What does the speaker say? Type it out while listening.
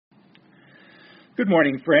Good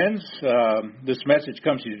morning, friends. This message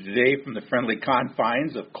comes to you today from the friendly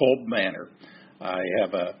confines of Kolb Manor. I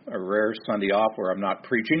have a rare Sunday off where I'm not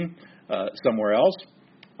preaching somewhere else.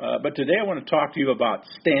 But today I want to talk to you about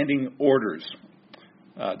standing orders.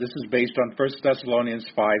 This is based on 1 Thessalonians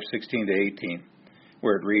 5:16-18,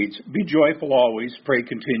 where it reads, "Be joyful always, pray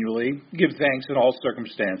continually, give thanks in all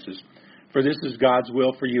circumstances, for this is God's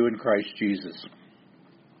will for you in Christ Jesus."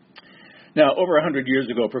 Now, over 100 years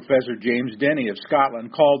ago, Professor James Denney of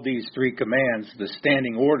Scotland called these three commands the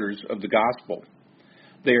standing orders of the gospel.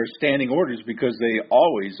 They are standing orders because they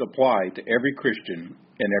always apply to every Christian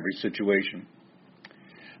in every situation.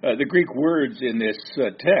 The Greek words in this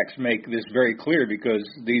text make this very clear because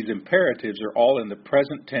these imperatives are all in the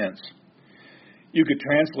present tense. You could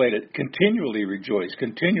translate it, continually rejoice,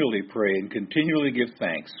 continually pray, and continually give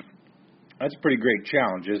thanks. That's a pretty great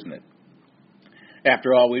challenge, isn't it?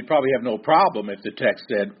 After all, we'd probably have no problem if the text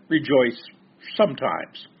said, rejoice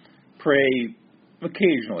sometimes, pray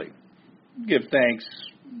occasionally, give thanks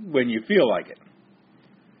when you feel like it.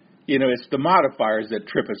 You know, it's the modifiers that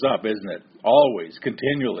trip us up, isn't it? Always,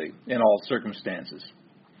 continually, in all circumstances.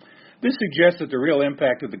 This suggests that the real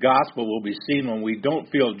impact of the gospel will be seen when we don't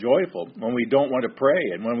feel joyful, when we don't want to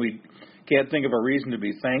pray, and when we can't think of a reason to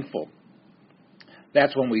be thankful.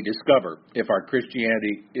 That's when we discover if our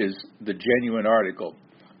Christianity is the genuine article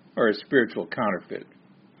or a spiritual counterfeit.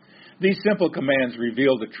 These simple commands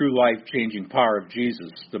reveal the true life-changing power of Jesus,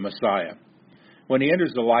 the Messiah. When he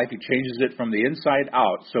enters the life, he changes it from the inside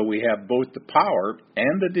out, so we have both the power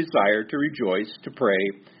and the desire to rejoice, to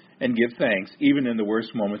pray, and give thanks, even in the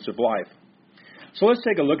worst moments of life. So let's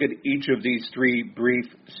take a look at each of these three brief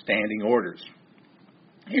standing orders.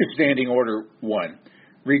 Here's standing order 1.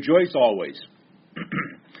 Rejoice always.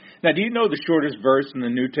 Now, do you know the shortest verse in the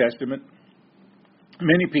New Testament?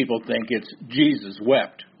 Many people think it's Jesus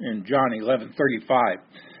wept in John 11:35,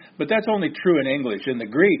 but that's only true in English. In the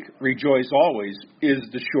Greek, rejoice always is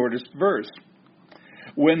the shortest verse.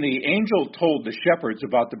 When the angel told the shepherds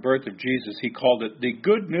about the birth of Jesus, he called it the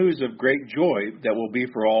good news of great joy that will be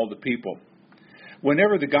for all the people.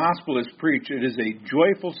 Whenever the gospel is preached, it is a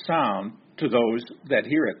joyful sound to those that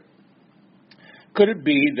hear it. Could it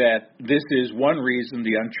be that this is one reason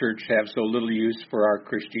the unchurched have so little use for our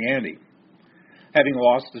Christianity? Having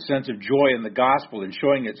lost the sense of joy in the gospel and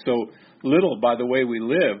showing it so little by the way we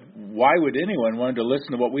live, why would anyone want to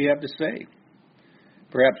listen to what we have to say?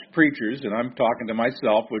 Perhaps preachers, and I'm talking to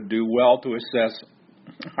myself, would do well to assess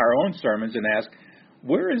our own sermons and ask,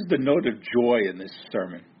 where is the note of joy in this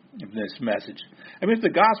sermon, in this message? I mean, if the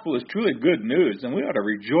gospel is truly good news, then we ought to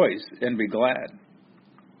rejoice and be glad.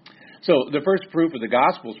 So the first proof of the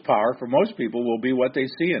gospel's power for most people will be what they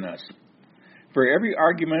see in us. For every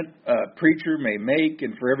argument a preacher may make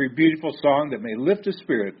and for every beautiful song that may lift a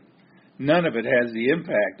spirit, none of it has the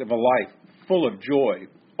impact of a life full of joy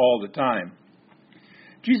all the time.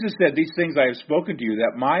 Jesus said, "These things I have spoken to you,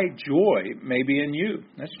 that my joy may be in you."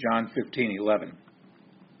 That's John 15:11.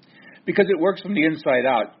 Because it works from the inside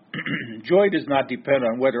out, joy does not depend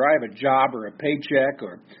on whether I have a job or a paycheck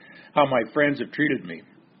or how my friends have treated me.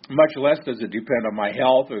 Much less does it depend on my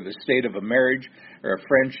health or the state of a marriage or a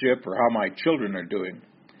friendship or how my children are doing.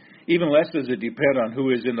 Even less does it depend on who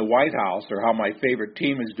is in the White House or how my favorite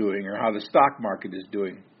team is doing or how the stock market is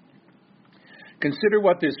doing. Consider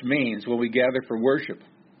what this means when we gather for worship.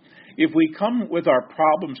 If we come with our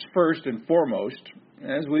problems first and foremost,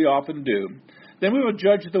 as we often do, then we will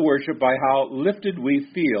judge the worship by how lifted we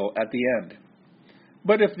feel at the end.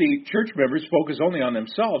 But if the church members focus only on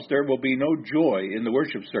themselves, there will be no joy in the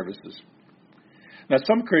worship services. Now,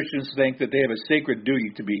 some Christians think that they have a sacred duty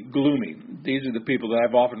to be gloomy. These are the people that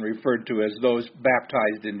I've often referred to as those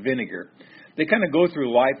baptized in vinegar. They kind of go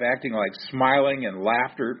through life acting like smiling and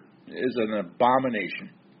laughter is an abomination.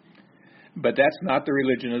 But that's not the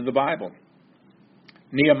religion of the Bible.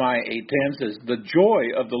 Nehemiah 8:10 says, "The joy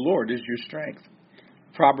of the Lord is your strength."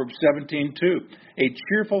 Proverbs 17:2, "A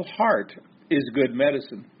cheerful heart is good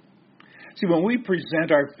medicine." See, when we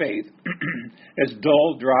present our faith as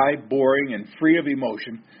dull, dry, boring, and free of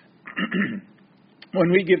emotion,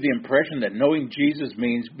 when we give the impression that knowing Jesus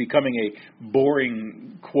means becoming a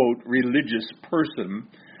boring, quote, religious person,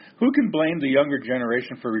 who can blame the younger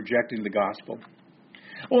generation for rejecting the gospel?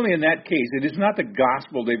 Only in that case, it is not the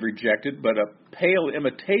gospel they've rejected, but a pale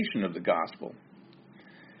imitation of the gospel.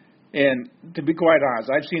 And to be quite honest,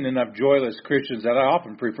 I've seen enough joyless Christians that I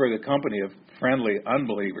often prefer the company of friendly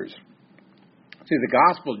unbelievers. See, the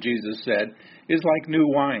gospel, Jesus said, is like new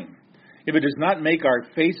wine. If it does not make our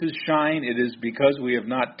faces shine, it is because we have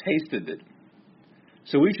not tasted it.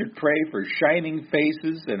 So we should pray for shining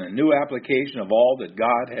faces and a new application of all that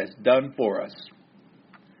God has done for us.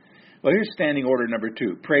 Well, here's standing order number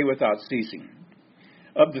 2, pray without ceasing.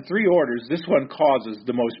 Of the 3 orders, this one causes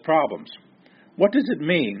the most problems. What does it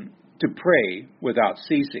mean to pray without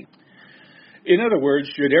ceasing? In other words,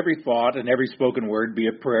 should every thought and every spoken word be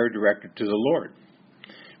a prayer directed to the Lord?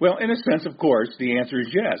 Well, in a sense, of course, the answer is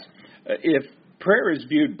yes. If prayer is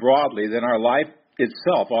viewed broadly, then our life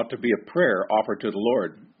itself ought to be a prayer offered to the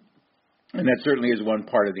Lord. And that certainly is one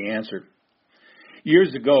part of the answer.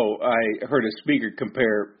 Years ago, I heard a speaker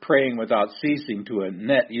compare praying without ceasing to a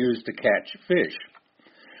net used to catch fish.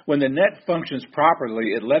 When the net functions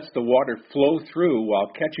properly, it lets the water flow through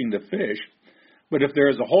while catching the fish. But if there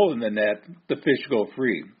is a hole in the net, the fish go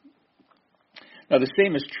free. Now, the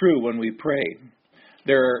same is true when we pray.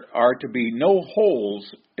 There are to be no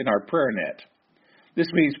holes in our prayer net. This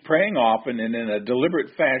means praying often and in a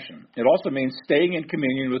deliberate fashion. It also means staying in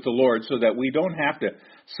communion with the Lord so that we don't have to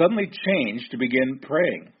suddenly change to begin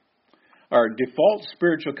praying. Our default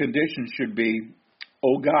spiritual condition should be,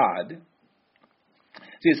 "Oh God."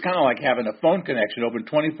 See, it's kind of like having a phone connection open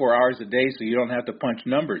 24 hours a day so you don't have to punch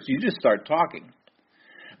numbers. You just start talking.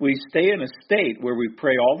 We stay in a state where we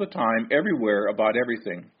pray all the time, everywhere, about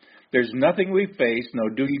everything. There's nothing we face, no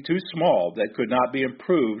duty too small, that could not be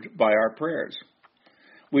improved by our prayers.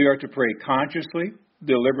 We are to pray consciously,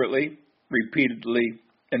 deliberately, repeatedly,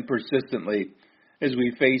 and persistently as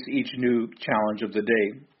we face each new challenge of the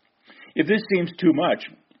day. If this seems too much,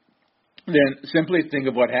 then simply think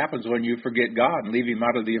of what happens when you forget God and leave Him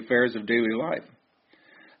out of the affairs of daily life.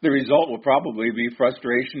 The result will probably be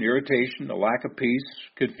frustration, irritation, a lack of peace,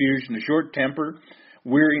 confusion, a short temper,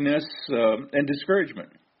 weariness, and discouragement.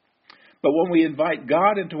 But when we invite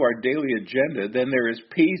God into our daily agenda, then there is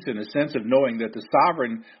peace and a sense of knowing that the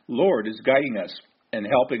sovereign Lord is guiding us and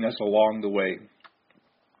helping us along the way.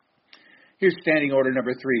 Here's standing order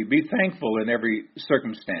number 3, be thankful in every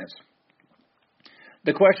circumstance.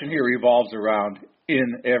 The question here revolves around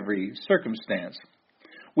in every circumstance.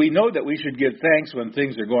 We know that we should give thanks when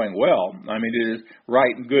things are going well. I mean, it is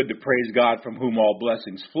right and good to praise God from whom all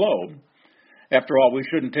blessings flow. After all, we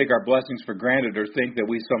shouldn't take our blessings for granted or think that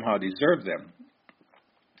we somehow deserve them.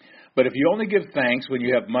 But if you only give thanks when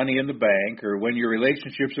you have money in the bank, or when your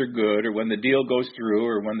relationships are good, or when the deal goes through,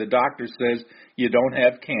 or when the doctor says you don't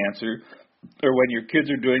have cancer, or when your kids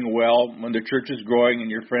are doing well, when the church is growing and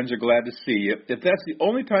your friends are glad to see you, if that's the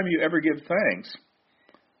only time you ever give thanks,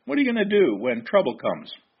 what are you going to do when trouble comes?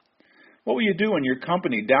 What will you do when your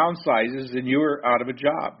company downsizes and you are out of a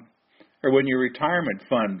job? Or when your retirement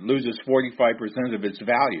fund loses 45% of its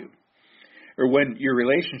value? Or when your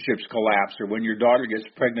relationships collapse, or when your daughter gets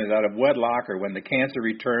pregnant out of wedlock, or when the cancer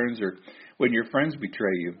returns, or when your friends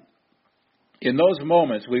betray you? In those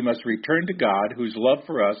moments, we must return to God, whose love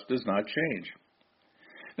for us does not change.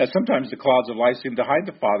 Now, sometimes the clouds of life seem to hide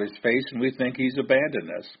the Father's face, and we think He's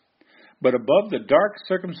abandoned us. But above the dark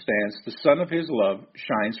circumstance, the sun of His love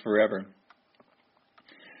shines forever.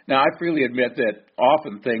 Now, I freely admit that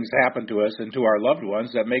often things happen to us and to our loved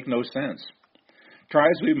ones that make no sense. Try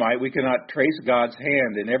as we might, we cannot trace God's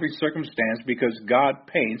hand in every circumstance because God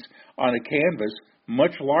paints on a canvas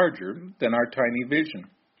much larger than our tiny vision.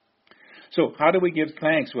 So how do we give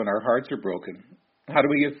thanks when our hearts are broken? How do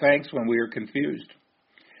we give thanks when we are confused?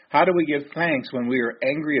 How do we give thanks when we are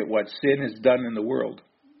angry at what sin has done in the world?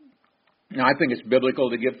 Now, I think it's biblical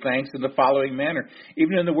to give thanks in the following manner,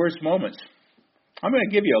 even in the worst moments. I'm going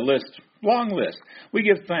to give you a list, long list. We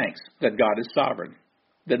give thanks that God is sovereign,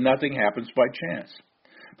 that nothing happens by chance,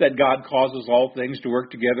 that God causes all things to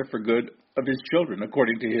work together for good of His children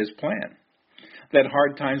according to His plan, that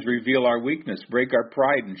hard times reveal our weakness, break our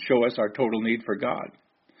pride, and show us our total need for God,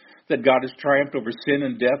 that God has triumphed over sin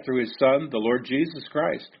and death through His Son, the Lord Jesus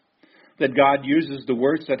Christ, that God uses the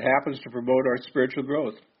worst that happens to promote our spiritual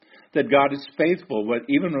growth, that God is faithful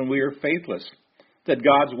even when we are faithless, that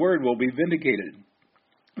God's word will be vindicated,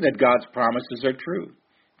 that God's promises are true,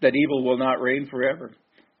 that evil will not reign forever,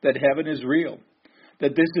 that heaven is real,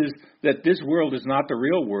 that this world is not the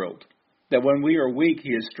real world, that when we are weak,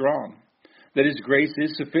 He is strong, that His grace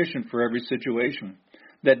is sufficient for every situation,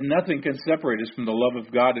 that nothing can separate us from the love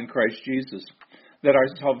of God in Christ Jesus, that our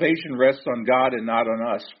salvation rests on God and not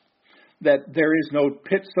on us, that there is no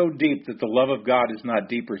pit so deep that the love of God is not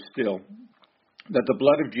deeper still, that the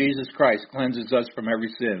blood of Jesus Christ cleanses us from every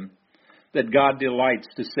sin, that God delights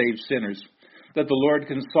to save sinners, that the Lord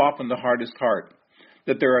can soften the hardest heart,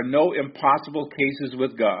 that there are no impossible cases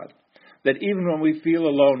with God, that even when we feel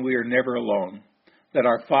alone, we are never alone, that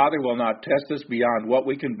our Father will not test us beyond what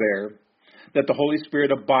we can bear, that the Holy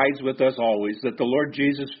Spirit abides with us always, that the Lord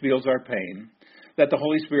Jesus feels our pain, that the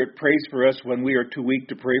Holy Spirit prays for us when we are too weak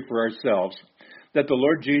to pray for ourselves, that the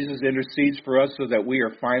Lord Jesus intercedes for us so that we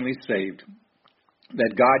are finally saved,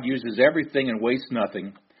 that God uses everything and wastes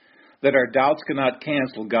nothing, that our doubts cannot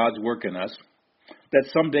cancel God's work in us, that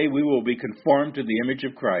someday we will be conformed to the image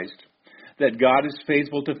of Christ, that God is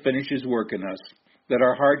faithful to finish his work in us, that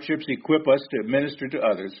our hardships equip us to minister to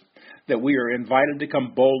others, that we are invited to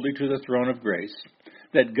come boldly to the throne of grace,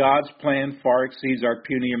 that God's plan far exceeds our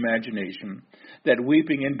puny imagination, that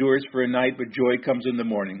weeping endures for a night but joy comes in the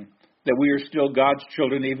morning, that we are still God's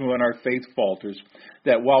children even when our faith falters,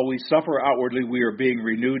 that while we suffer outwardly we are being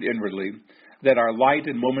renewed inwardly, that our light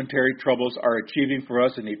and momentary troubles are achieving for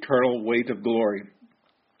us an eternal weight of glory.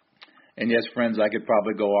 And yes, friends, I could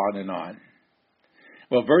probably go on and on.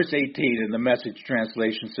 Well, verse 18 in the Message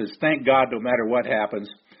translation says, "Thank God no matter what happens,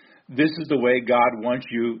 this is the way God wants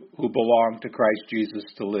you who belong to Christ Jesus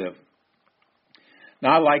to live."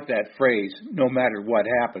 Now, I like that phrase, "no matter what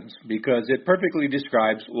happens," because it perfectly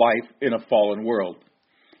describes life in a fallen world.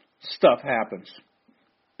 Stuff happens.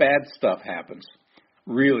 Bad stuff happens.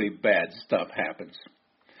 Really bad stuff happens.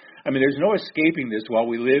 I mean, there's no escaping this while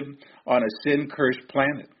we live on a sin-cursed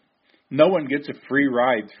planet. No one gets a free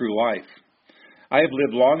ride through life. I have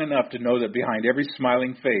lived long enough to know that behind every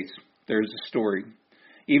smiling face, there's a story.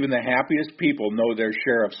 Even the happiest people know their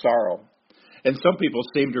share of sorrow. And some people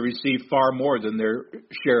seem to receive far more than their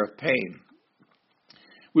share of pain.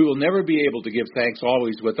 We will never be able to give thanks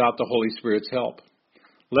always without the Holy Spirit's help.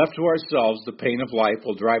 Left to ourselves, the pain of life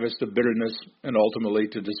will drive us to bitterness and ultimately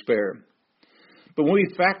to despair. But when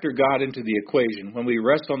we factor God into the equation, when we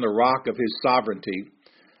rest on the rock of his sovereignty,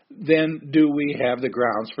 then do we have the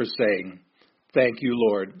grounds for saying, "Thank you,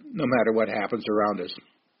 Lord," no matter what happens around us.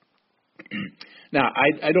 Now,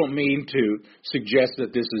 I don't mean to suggest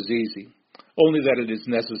that this is easy, only that it is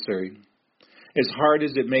necessary. As hard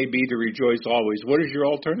as it may be to rejoice always, what is your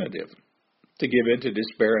alternative? To give in to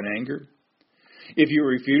despair and anger? If you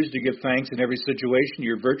refuse to give thanks in every situation,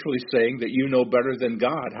 you're virtually saying that you know better than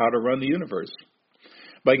God how to run the universe.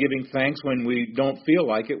 By giving thanks when we don't feel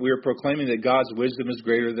like it, we are proclaiming that God's wisdom is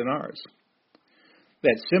greater than ours.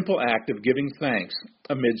 That simple act of giving thanks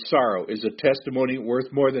amid sorrow is a testimony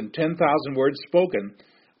worth more than 10,000 words spoken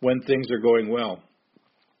when things are going well.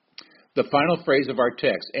 The final phrase of our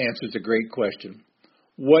text answers a great question.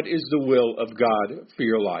 What is the will of God for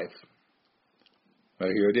your life?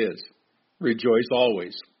 Well, here it is. Rejoice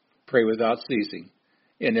always. Pray without ceasing.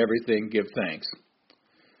 In everything give thanks.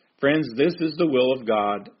 Friends, this is the will of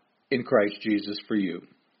God in Christ Jesus for you.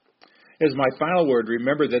 As my final word,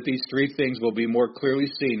 remember that these three things will be more clearly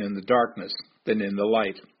seen in the darkness than in the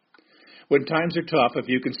light. When times are tough, if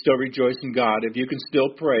you can still rejoice in God, if you can still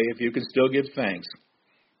pray, if you can still give thanks,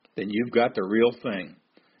 then you've got the real thing.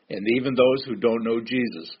 And even those who don't know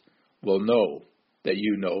Jesus will know that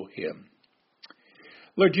you know him.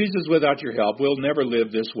 Lord Jesus, without your help, we'll never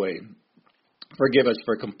live this way. Forgive us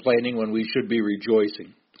for complaining when we should be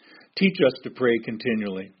rejoicing. Teach us to pray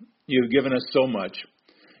continually. You've given us so much.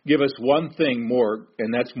 Give us one thing more,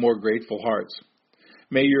 and that's more grateful hearts.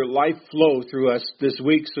 May your life flow through us this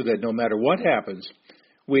week so that no matter what happens,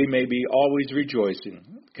 we may be always rejoicing,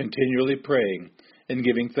 continually praying, and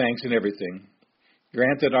giving thanks in everything.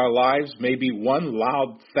 Grant that our lives may be one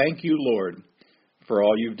loud thank you, Lord, for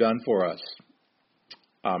all you've done for us.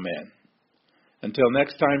 Amen. Until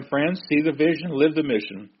next time, friends, see the vision, live the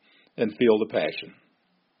mission, and feel the passion.